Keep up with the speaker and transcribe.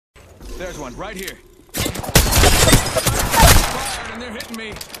There's one, right here. Fired and they're hitting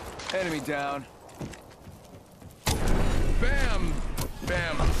me. Enemy down. Bam!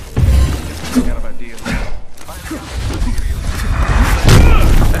 Bam. Just out of ideas.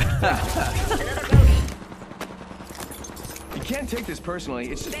 You can't take this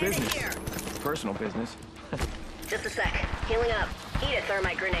personally, it's just business. Personal business. Just a sec. Healing up. Eat a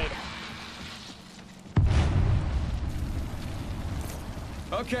thermite grenade.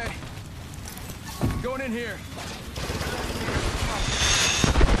 Okay. Going in here.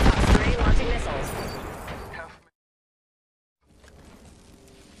 Osprey launching missiles.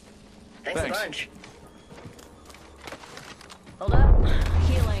 Thanks a bunch. Hold up.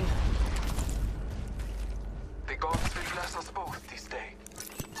 Healing. The gods will bless us both this day.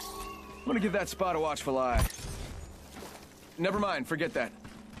 I'm gonna give that spot a watchful eye. Never mind, forget that.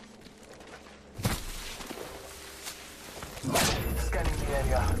 Scanning the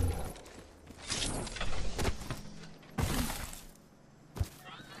area.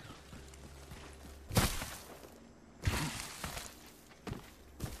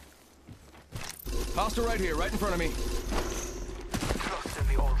 Hostile right here, right in front of me. Trust in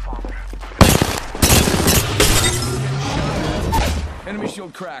the All-Father. Enemy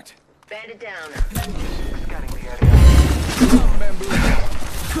shield cracked. Bandit down. Scanning the area. Bamboo.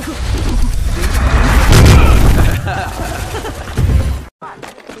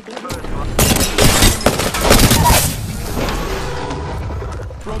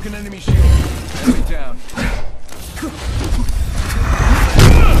 Broken enemy shield. Enemy down.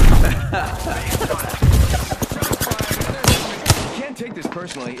 You can't take this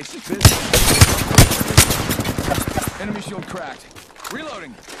personally, it's just business. Enemy shield cracked.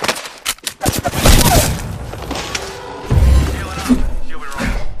 Reloading. Healing up. You'll be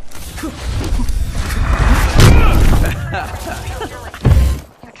right.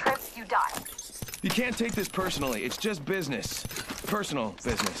 You trip, you die. You can't take this personally, it's just business. Personal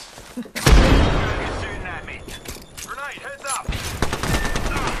business. Shooting at me. Grenade, heads up.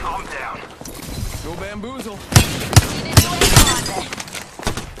 Calm down. Go bamboozle.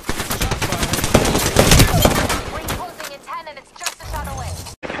 Ring closing in 10 and it's just a shot away.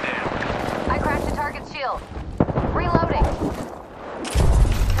 I crashed the target shield. Reloading.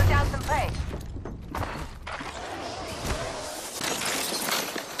 Took down some prey.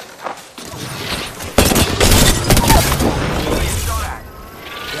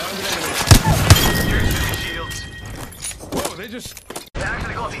 Whoa, they just... They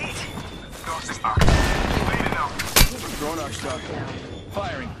actually got heat. Got stuck. Waiting now. Drone arc stuck.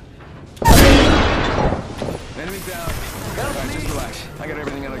 Firing. Enemy down. Alright, just relax. I got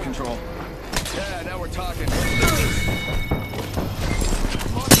everything under control. Yeah, now we're talking.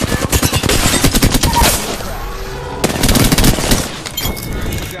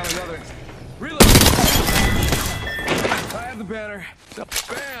 Down another. Reload! I have the banner.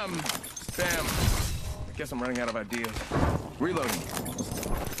 Bam! Bam. I guess I'm running out of ideas. Reloading.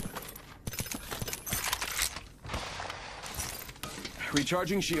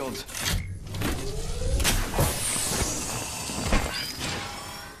 Recharging shields.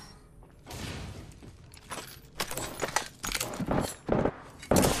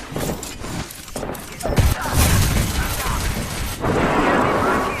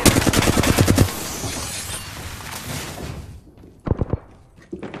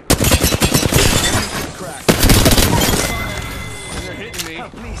 They're hitting me. Oh,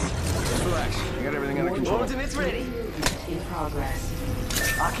 please. Just relax. I got everything under control. Ultimate's ready. In progress.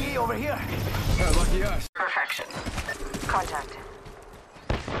 Aki, over here. Lucky us. Perfection. Contact.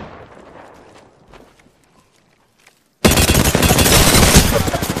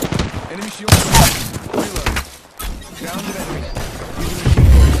 Enemy shield. Reload. Downed enemy.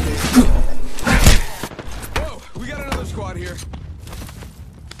 Whoa, we got another squad here.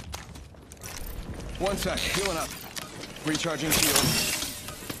 One sec, healing up. Recharging shield.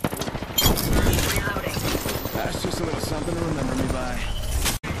 Reloading. That's just a little something to remember me by.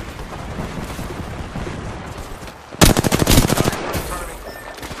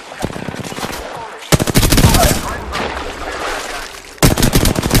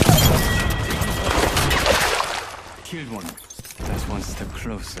 Killed one. That's one step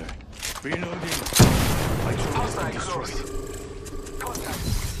closer. Reloading. Hostile close. Contact.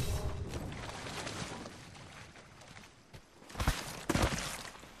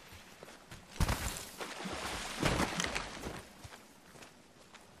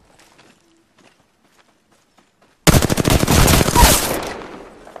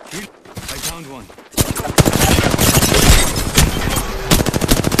 I found one.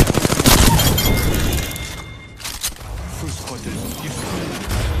 Full spotted.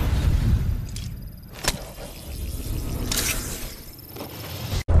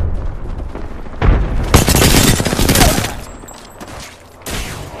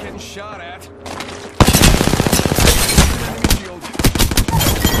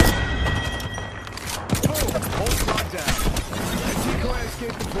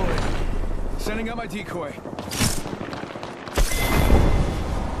 my decoy.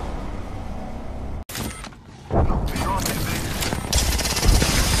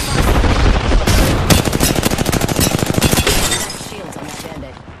 Shields on that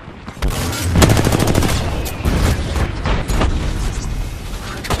bandit.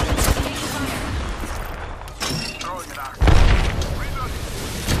 Throwing it out. Reloading.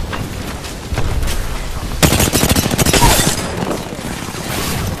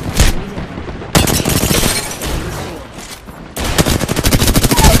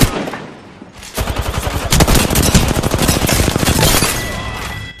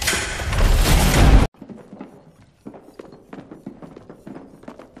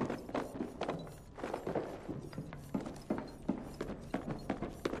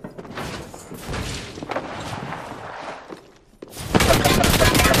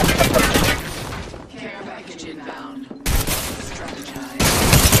 Care package inbound. Strategize.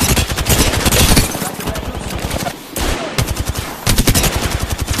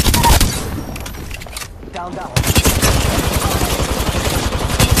 Down, down.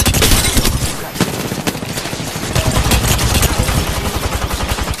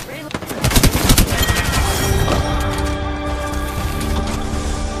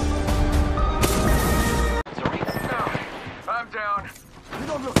 I'm down. You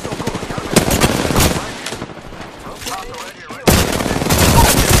don't look so good.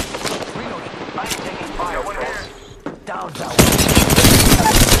 I'm taking fire. One here. Down, down.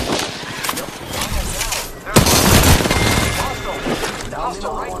 Down,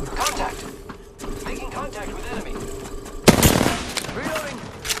 another one. Contact. Making contact with enemy. Reloading.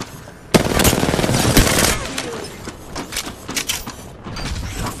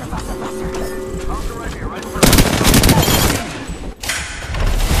 Hostile right here, right in front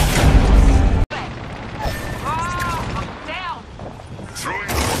I'm down!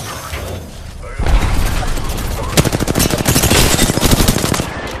 Tracking.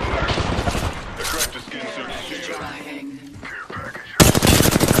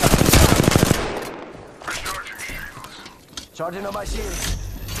 Charging on my shields.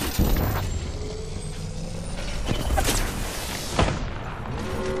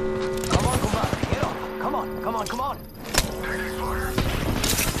 Come on, compadre. Get up. Come on, come on, come on.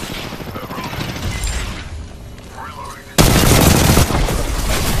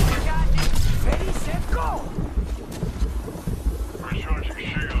 Ready, set, go.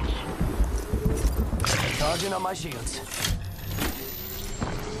 Charging on my shields.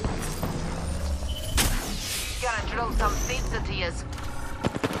 Gonna drill some seeds into yous.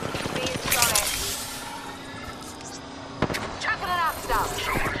 Being shot at. Chucking it up, stuff.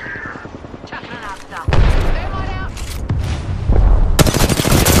 Chucking it up, stuff. Thermite out.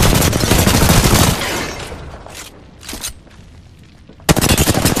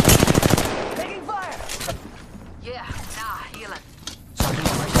 Taking fire. Yeah, nah, healing. Charging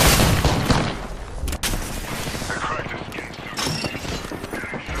on my shields.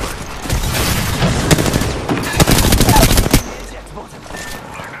 Eject button.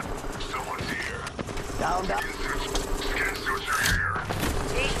 Down, down.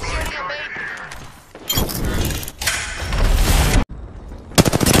 He's shooting at me.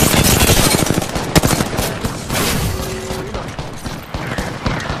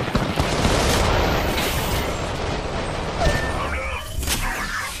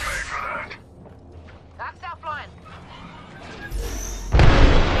 That's our flying.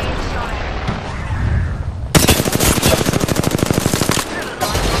 Being shot at.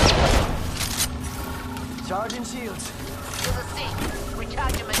 Charging shields. To the seat.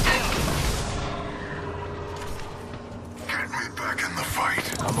 Recharging my shield. Get me back in the fight.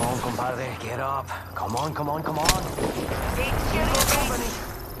 Come on, compadre. Get up. Come on, come on, come on. He's shooting at me.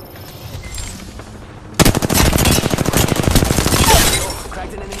 Oh,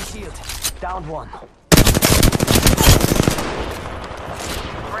 cracked an enemy shield. Downed one.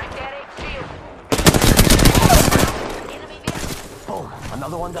 Wreck that shield. Enemy vehicle. Boom.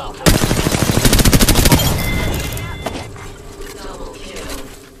 Another one down. Double kill.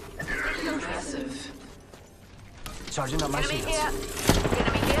 Impressive. Charging on my Enemy shields. here.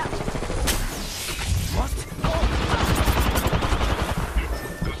 Enemy here. What?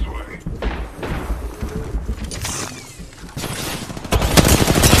 This way.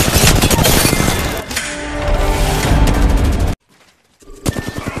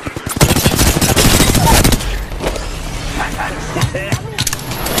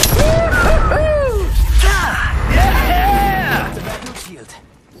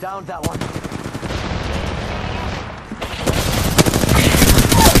 Down that one.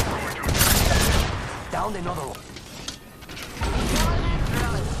 Down another one.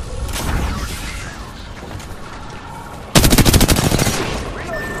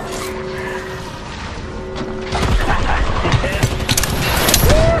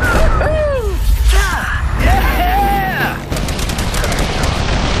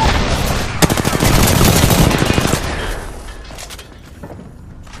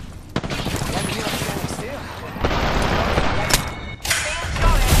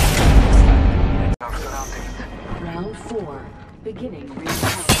 Round 4. Beginning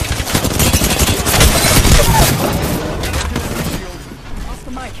recount.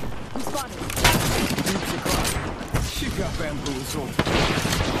 Oscar Mike, who's spotted? Dukes across. She got bamboozled.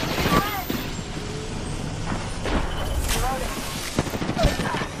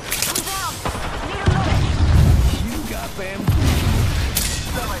 I'm down. Need a minute. You got bamboozled.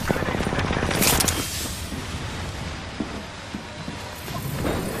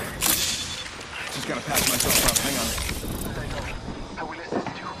 Just gotta patch myself up. Hang on. I will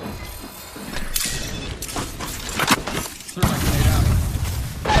assist you. Throw my grenade out.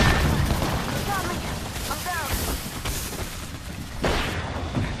 Got me. I'm down.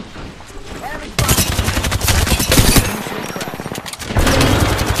 Enemy spotted!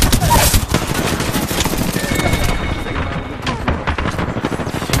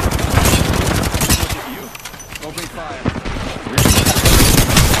 Opening fire.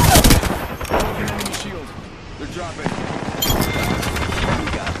 Broken enemy shield. They're dropping. You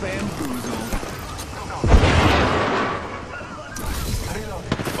got bamboozled.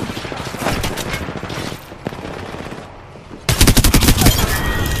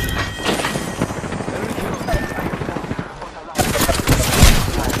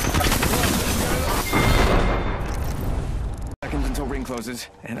 Seconds until ring closes,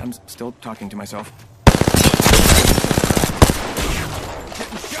 and I'm still talking to myself.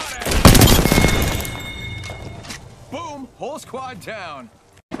 Getting shot at! Boom! Whole squad down.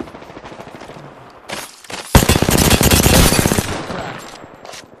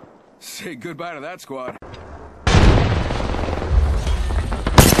 Say goodbye to that squad.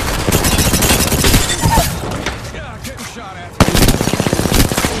 Yeah, getting shot at.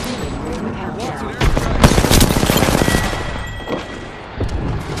 Watch it, airstrike.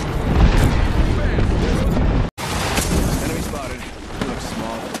 Bam! Enemy spotted. He looks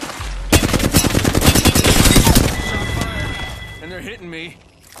small. Shot fired. And they're hitting me.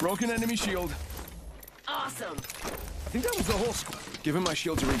 Broken enemy shield. Awesome. I think that was the whole squad. Give him my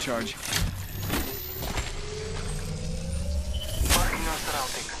shield to recharge. Marking our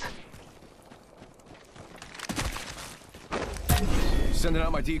surroundings. Sending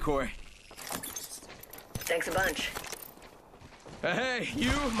out my decoy. Thanks a bunch. Hey,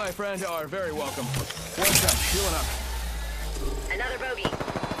 you, my friend, are very welcome. One shot, healing up. Another bogey.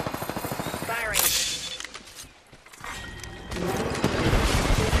 Firing.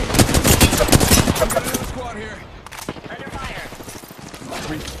 Another squad here. Under fire.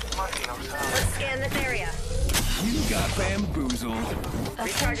 Marking our surroundings. Let's scan this area. You got bamboozled.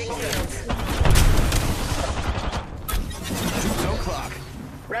 Recharging shields. No clock.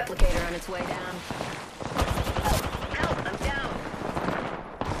 Replicator on its way down. Help, I'm down.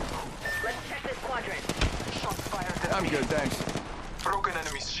 Let's check this quadrant. Shots fired. I'm good, thanks. Broken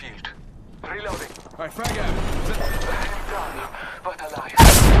enemy's shield. Reloading. All right, frag out. Done, but alive.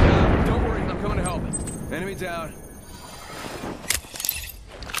 Don't worry, I'm coming to help. Enemy down.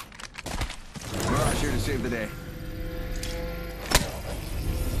 Mirage here to save the day.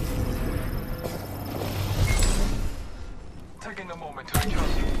 Taking a moment to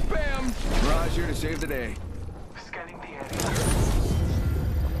recharge. Bam! Mirage here to save the day. Scanning the area.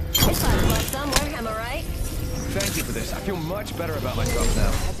 This might blood somewhere, am I right? Thank you for this. I feel much better about myself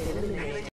now.